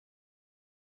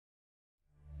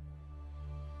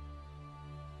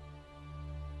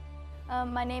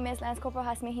My name is Lance Corporal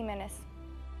Jasmine Jimenez.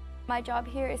 My job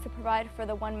here is to provide for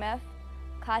the 1 MEF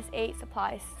Class 8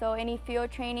 supplies. So any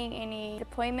field training, any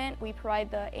deployment, we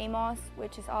provide the AMOS,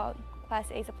 which is all Class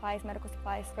 8 supplies, medical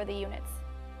supplies for the units.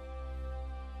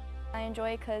 I enjoy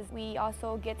it because we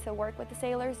also get to work with the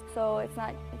sailors, so it's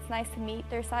nice to meet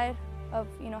their side of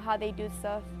how they do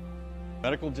stuff.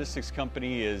 Medical Logistics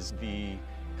Company is the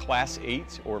Class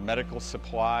 8 or medical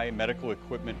supply, medical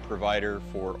equipment provider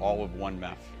for all of 1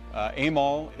 MEF.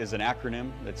 AMOL is an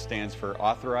acronym that stands for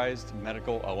Authorized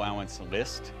Medical Allowance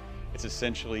List. It's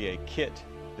essentially a kit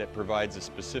that provides a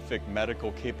specific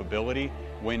medical capability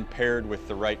when paired with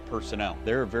the right personnel.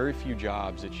 There are very few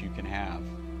jobs that you can have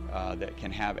that can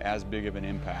have as big of an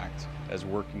impact as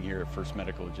working here at First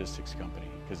Medical Logistics Company,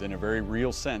 because in a very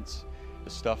real sense, the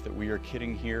stuff that we are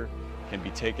kitting here can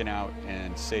be taken out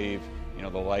and save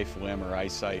the life, limb, or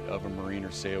eyesight of a Marine or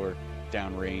sailor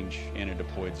downrange in a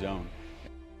deployed zone.